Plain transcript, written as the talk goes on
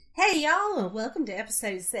Hey y'all, and welcome to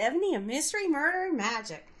episode 70 of Mystery, Murder, and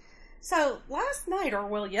Magic. So, last night, or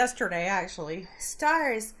well, yesterday actually,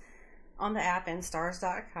 Stars on the app and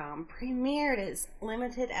stars.com premiered its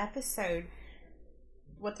limited episode,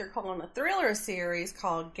 what they're calling a thriller series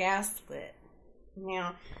called Gaslit.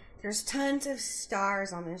 Now, there's tons of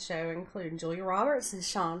stars on this show, including Julia Roberts and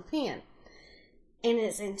Sean Penn. And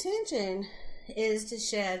its intention is to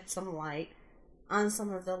shed some light on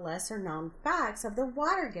some of the lesser known facts of the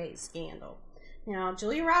Watergate scandal. Now,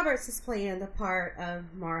 Julia Roberts is playing the part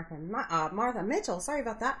of Martha Mitchell. Sorry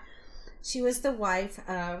about that. She was the wife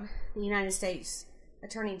of the United States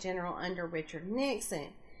Attorney General under Richard Nixon.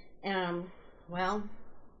 Well,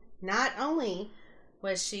 not only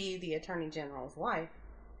was she the Attorney General's wife,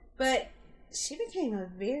 but she became a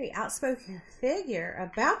very outspoken figure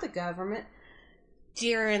about the government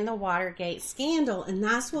during the Watergate scandal, and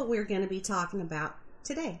that's what we're going to be talking about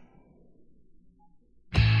today.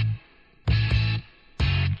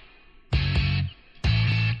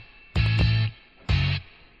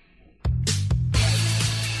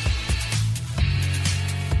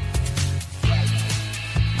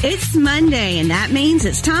 It's Monday, and that means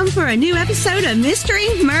it's time for a new episode of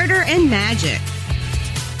Mystery, Murder, and Magic.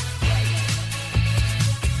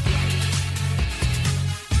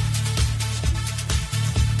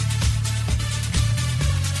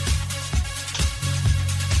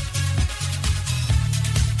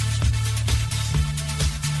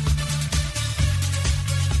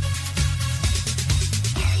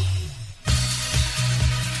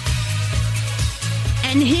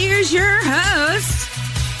 And here's your host,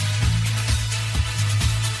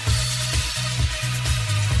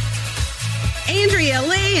 Andrea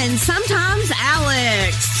Lee, and sometimes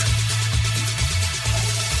Alex.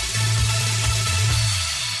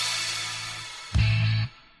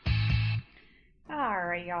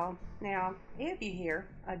 Alright, y'all. Now, if you hear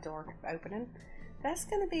a door opening, that's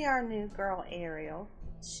going to be our new girl, Ariel.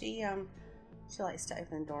 She likes to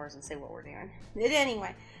open doors and see what we're doing. But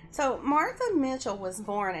anyway, so Martha Mitchell was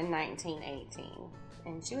born in 1918,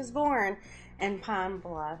 and she was born in Pine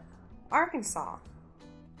Bluff, Arkansas.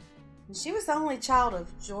 And she was the only child of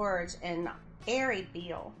George and Ari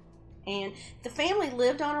Beale, and the family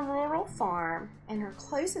lived on a rural farm, and her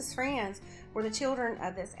closest friends were the children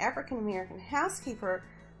of this African-American housekeeper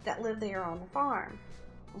that lived there on the farm.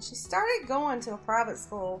 And she started going to a private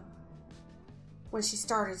school when she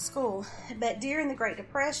started school, but during the Great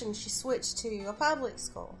Depression, she switched to a public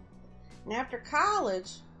school. And after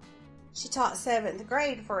college, she taught 7th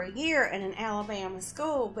grade for a year in an Alabama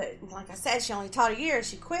school, but like I said, she only taught a year.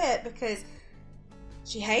 She quit because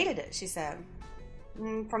she hated it, she said.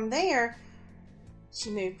 And from there, she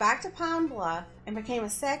moved back to Pine Bluff and became a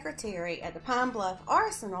secretary at the Pine Bluff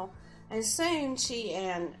Arsenal, and soon she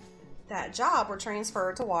and that job were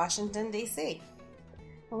transferred to Washington, D.C.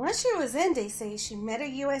 When she was in D.C., she met a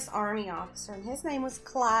U.S. Army officer, and his name was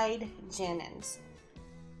Clyde Jennings.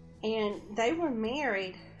 And they were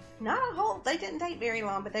married, they didn't date very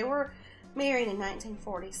long, but they were married in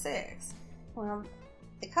 1946. Well,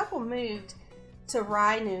 the couple moved to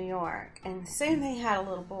Rye, New York, and soon they had a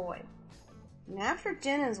little boy. And after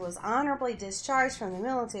Jennings was honorably discharged from the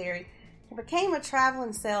military, he became a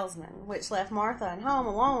traveling salesman, which left Martha at home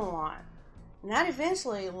alone a lot. And that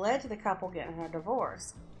eventually led to the couple getting a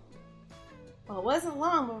divorce. Well, it wasn't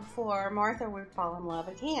long before Martha would fall in love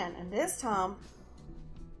again, and this time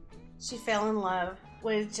she fell in love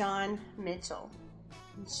with John Mitchell.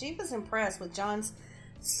 And she was impressed with John's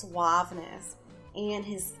suaveness and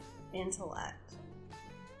his intellect.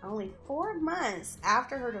 Only 4 months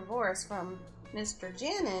after her divorce from Mr.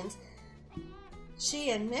 Jennings,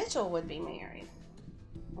 she and Mitchell would be married.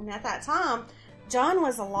 And at that time, John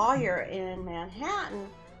was a lawyer in Manhattan,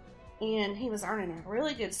 and he was earning a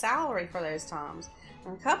really good salary for those times.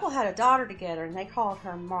 And the couple had a daughter together, and they called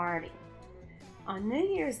her Marty. On New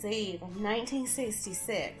Year's Eve of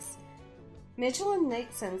 1966, Mitchell and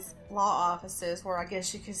Nixon's law offices were, I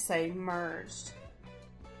guess you could say, merged.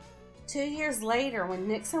 2 years later, when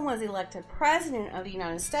Nixon was elected President of the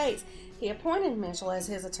United States, he appointed Mitchell as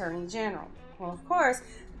his Attorney General. Well, of course,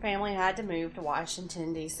 the family had to move to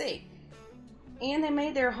Washington, D.C., and they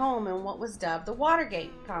made their home in what was dubbed the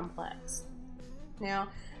Watergate complex. Now,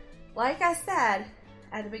 like I said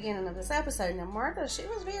at the beginning of this episode, now Martha, she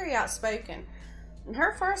was very outspoken. And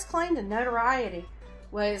her first claim to notoriety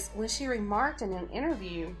was when she remarked in an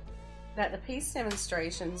interview that the peace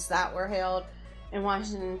demonstrations that were held in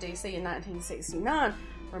Washington, D.C. in 1969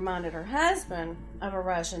 reminded her husband of a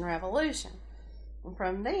Russian Revolution. And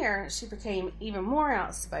from there, she became even more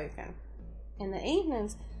outspoken. In the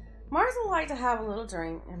evenings, Martha liked to have a little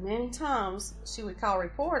drink, and many times she would call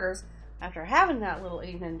reporters after having that little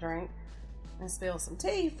evening drink and spill some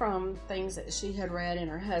tea from things that she had read in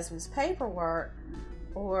her husband's paperwork,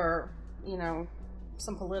 or,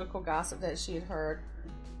 some political gossip that she had heard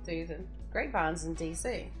through the grapevines in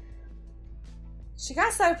D.C. She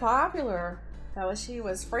got so popular that she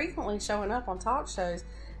was frequently showing up on talk shows,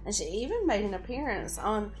 and she even made an appearance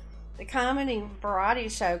on the comedy variety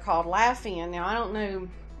show called Laugh-In. Now, I don't know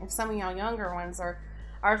if some of y'all younger ones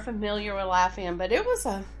are familiar with Laugh-In, but it was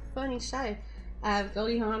a funny show.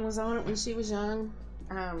 Goldie Hawn was on it when she was young.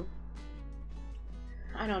 I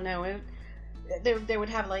don't know. They would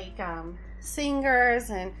have singers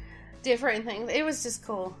and different things. It was just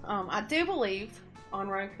cool. I do believe on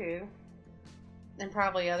Roku and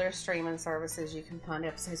probably other streaming services you can find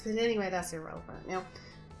episodes. But anyway, that's irrelevant.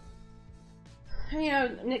 Now,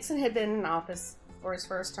 Nixon had been in office for his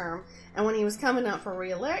first term, and when he was coming up for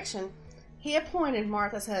re-election, he appointed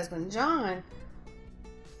Martha's husband, John,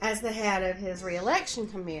 as the head of his re-election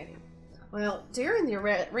committee. Well, during the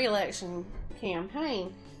re-election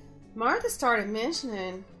campaign, Martha started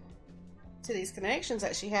mentioning to these connections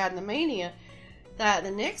that she had in the media that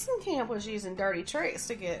the Nixon camp was using dirty tricks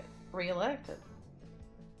to get re-elected.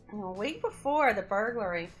 A week before the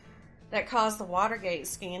burglary that caused the Watergate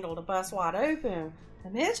scandal to bust wide open, the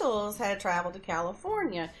Mitchells had traveled to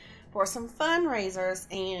California for some fundraisers,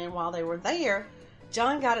 and while they were there,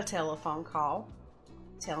 John got a telephone call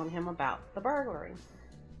telling him about the burglary.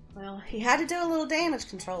 Well, he had to do a little damage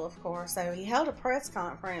control, of course, so he held a press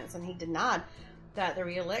conference and he denied that the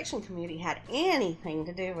re-election committee had anything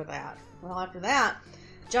to do with that. Well, after that,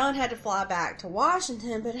 John had to fly back to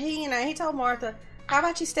Washington, but he told Martha, how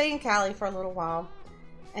about you stay in Cali for a little while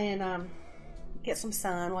and get some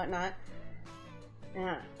sun, whatnot.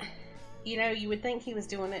 You would think he was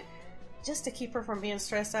doing it just to keep her from being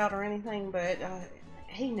stressed out or anything, but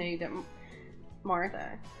he knew that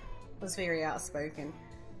Martha was very outspoken.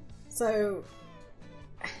 So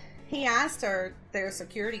he asked their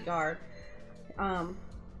security guard,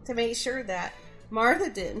 to make sure that Martha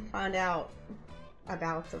didn't find out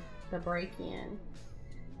about the break-in,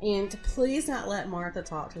 and to please not let Martha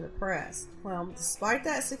talk to the press. Well, despite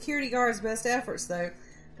that security guard's best efforts, though,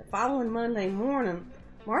 the following Monday morning,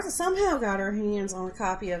 Martha somehow got her hands on a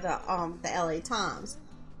copy of the LA Times,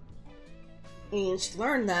 and she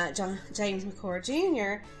learned that James McCord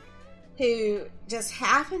Jr., who just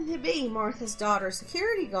happened to be Martha's daughter's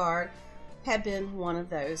security guard, had been one of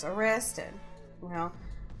those arrested. Well,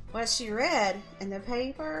 what she read in the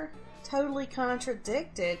paper totally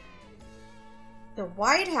contradicted the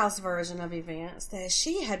White House version of events that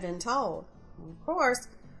she had been told. And of course,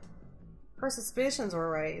 her suspicions were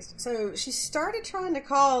raised. So she started trying to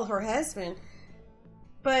call her husband,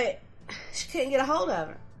 but she couldn't get a hold of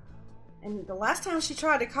him. And the last time she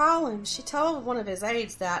tried to call him, she told one of his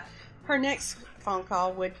aides that her next phone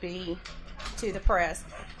call would be to the press.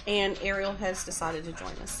 And Ariel has decided to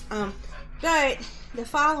join us. But the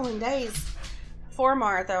following days for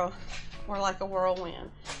Martha were like a whirlwind.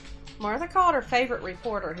 Martha called her favorite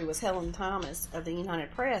reporter, who was Helen Thomas of the United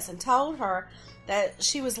Press, and told her that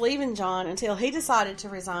she was leaving John until he decided to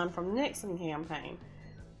resign from the Nixon campaign.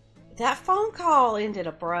 That phone call ended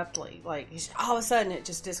abruptly. All of a sudden, it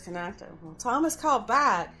just disconnected. Well, Thomas called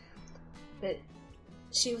back, but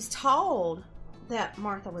she was told that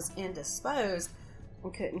Martha was indisposed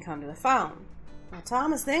and couldn't come to the phone. Now,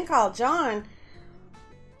 Thomas then called John,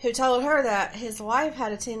 who told her that his wife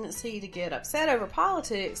had a tendency to get upset over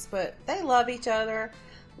politics, but they love each other,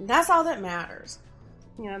 and that's all that matters.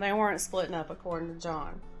 They weren't splitting up, according to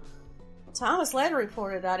John. Thomas later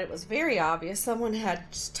reported that it was very obvious someone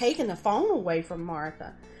had just taken the phone away from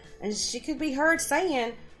Martha, and she could be heard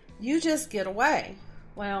saying, "You just get away."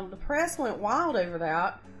 Well, the press went wild over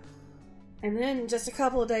that. And then just a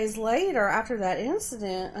couple of days later, after that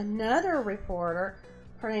incident, another reporter,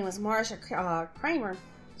 her name was Marcia Kramer,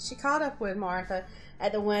 she caught up with Martha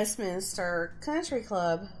at the Westminster Country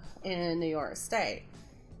Club in New York State.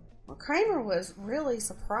 Well, Kramer was really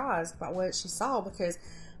surprised by what she saw because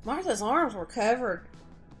Martha's arms were covered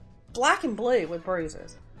black and blue with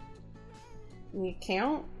bruises. The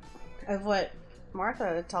account of what Martha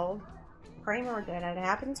had told Kramer that had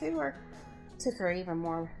happened to her took her even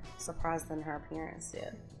more surprised than her appearance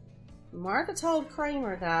did. Martha told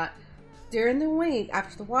Kramer that during the week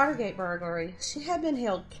after the Watergate burglary, she had been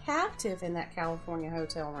held captive in that California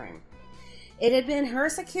hotel room. It had been her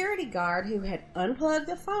security guard who had unplugged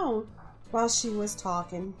the phone while she was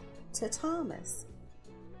talking to Thomas.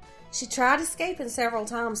 She tried escaping several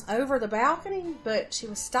times over the balcony, but she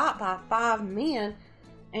was stopped by 5 men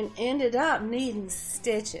and ended up needing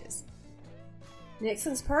stitches.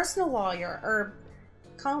 Nixon's personal lawyer, Herb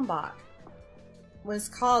Kalmbach, was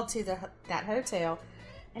called to that hotel,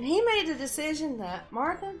 and he made the decision that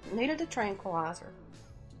Martha needed a tranquilizer.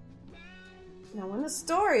 Now, when the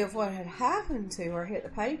story of what had happened to her hit the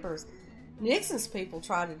papers, Nixon's people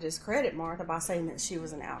tried to discredit Martha by saying that she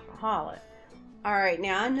was an alcoholic. Alright,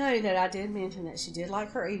 now I know that I did mention that she did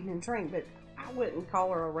like her evening drink, but I wouldn't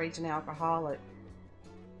call her a raging alcoholic.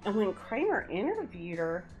 And when Kramer interviewed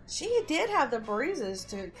her, she did have the bruises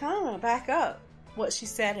to kind of back up what she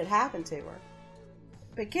said had happened to her.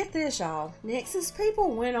 But get this, y'all. Nixon's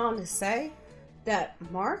people went on to say that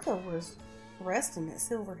Martha was resting at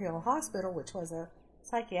Silver Hill Hospital, which was a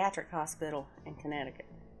psychiatric hospital in Connecticut.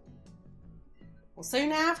 Well,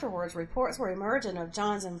 soon afterwards, reports were emerging of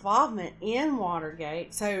John's involvement in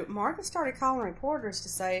Watergate, so Martha started calling reporters to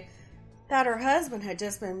say that her husband had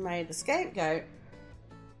just been made the scapegoat,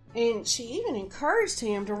 and she even encouraged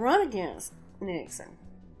him to run against Nixon.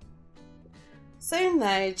 Soon,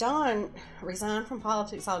 though, John resigned from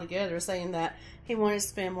politics altogether, saying that he wanted to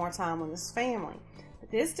spend more time with his family.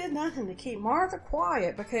 But this did nothing to keep Martha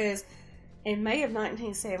quiet, because in May of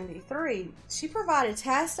 1973, she provided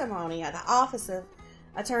testimony at the office of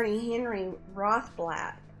Attorney Henry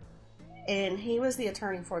Rothblatt, and he was the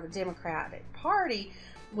attorney for the Democratic Party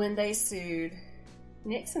when they sued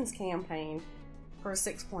Nixon's campaign for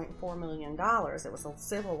 $6.4 million. It was a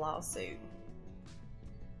civil lawsuit.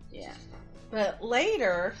 Yeah. But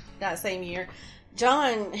later, that same year,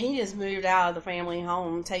 John, he just moved out of the family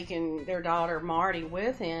home, taking their daughter Marty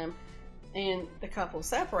with him, and the couple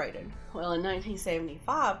separated. Well, in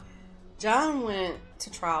 1975, John went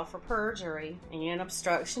to trial for perjury and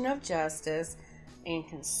obstruction of justice and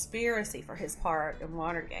conspiracy for his part in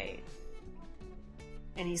Watergate.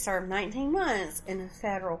 And he served 19 months in a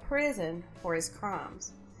federal prison for his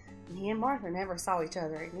crimes. And he and Martha never saw each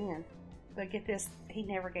other again. But get this, he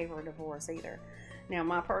never gave her a divorce either. Now,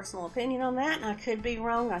 my personal opinion on that, and I could be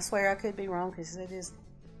wrong, I swear I could be wrong, because it is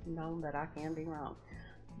known that I can be wrong.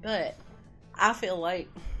 But I feel like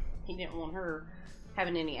he didn't want her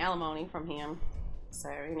having any alimony from him. So,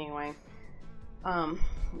 anyway.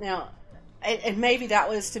 Now, and maybe that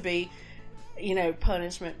was to be,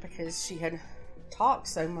 punishment because she had talked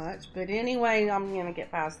so much. But anyway, I'm going to get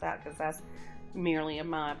past that because that's merely in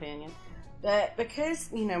my opinion. But because,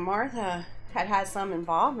 Martha had some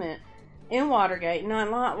involvement in Watergate,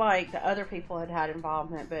 not like the other people had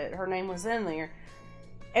involvement, but her name was in there,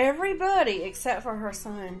 everybody except for her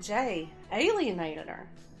son Jay alienated her.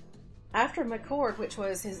 After McCord, which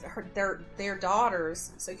was their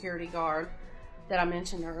daughter's security guard that I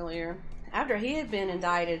mentioned earlier, after he had been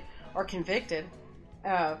indicted or convicted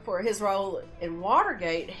for his role in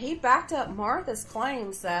Watergate, he backed up Martha's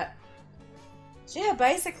claims that she had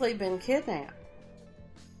basically been kidnapped.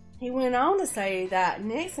 He went on to say that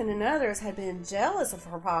Nixon and others had been jealous of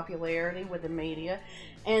her popularity with the media,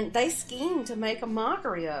 and they schemed to make a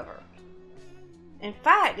mockery of her. In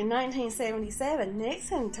fact, in 1977,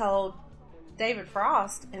 Nixon told David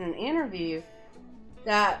Frost in an interview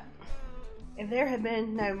that if there had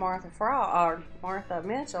been no Martha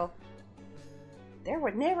Mitchell, there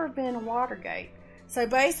would never have been a Watergate. So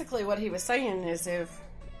basically what he was saying is if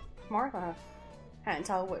Martha hadn't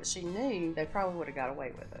told what she knew, they probably would have got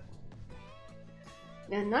away with it.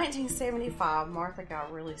 Now, in 1975, Martha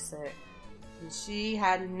got really sick, and she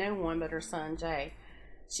had no one but her son Jay.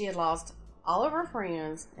 She had lost all of her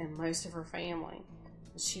friends and most of her family.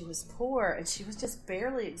 She was poor, and she was just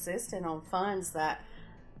barely existing on funds that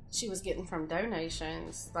she was getting from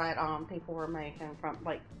donations that people were making from,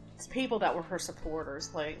 like, people that were her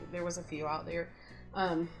supporters. Like, there was a few out there.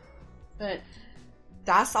 But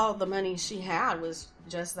that's all the money she had, was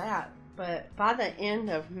just that. But by the end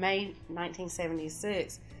of May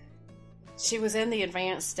 1976, she was in the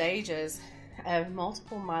advanced stages of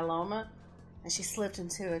multiple myeloma, and she slipped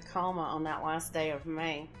into a coma on that last day of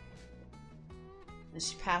May. And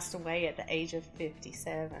she passed away at the age of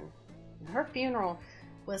 57. And her funeral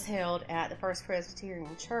was held at the First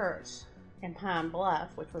Presbyterian Church in Pine Bluff,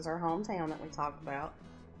 which was her hometown that we talked about.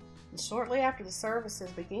 And shortly after the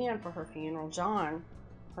services began for her funeral, John,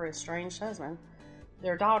 her estranged husband,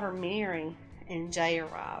 their daughter Mary, and Jay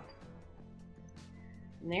arrived.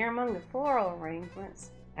 And there among the floral arrangements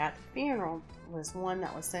at the funeral was one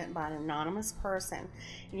that was sent by an anonymous person.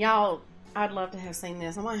 Y'all, I'd love to have seen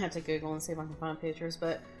this. I might have to Google and see if I can find pictures,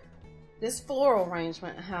 but this floral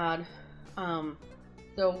arrangement had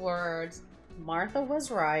the words "Martha was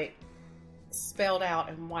right" spelled out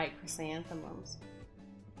in white chrysanthemums.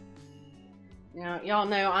 Now, y'all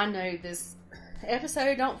know I know this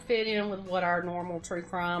episode don't fit in with what our normal true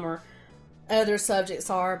crime or other subjects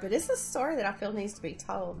are, but it's a story that I feel needs to be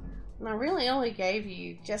told. And I really only gave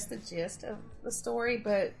you just the gist of the story,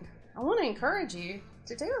 but I want to encourage you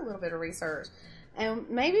to do a little bit of research and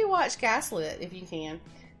maybe watch Gaslit if you can.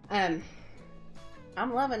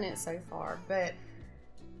 I'm loving it so far, but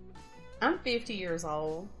I'm 50 years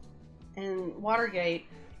old, and Watergate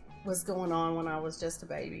was going on when I was just a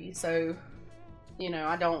baby, so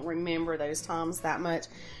I don't remember those times that much.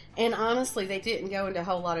 And honestly, they didn't go into a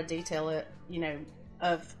whole lot of detail,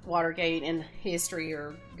 of Watergate in history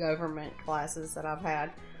or government classes that I've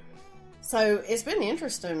had. So it's been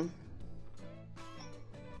interesting,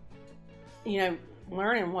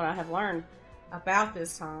 learning what I have learned about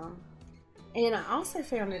this time. And I also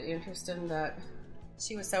found it interesting that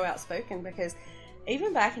she was so outspoken, because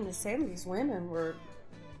even back in the 70s, women were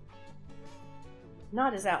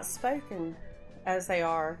not as outspoken as they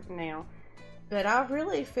are now. But I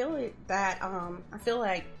really feel that I feel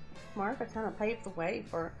like Martha kind of paved the way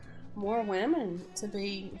for more women to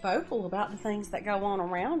be vocal about the things that go on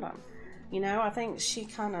around them. I think she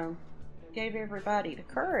kind of gave everybody the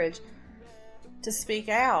courage to speak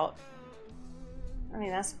out. I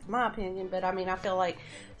mean, that's my opinion, but I mean, I feel like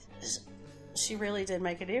she really did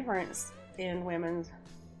make a difference in women's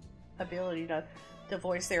ability to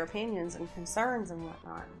voice their opinions and concerns and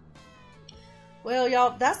whatnot. Well,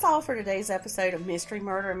 y'all, that's all for today's episode of Mystery,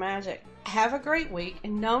 Murder, and Magic. Have a great week,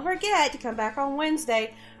 and don't forget to come back on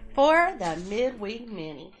Wednesday for the Midweek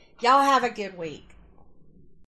Mini. Y'all have a good week.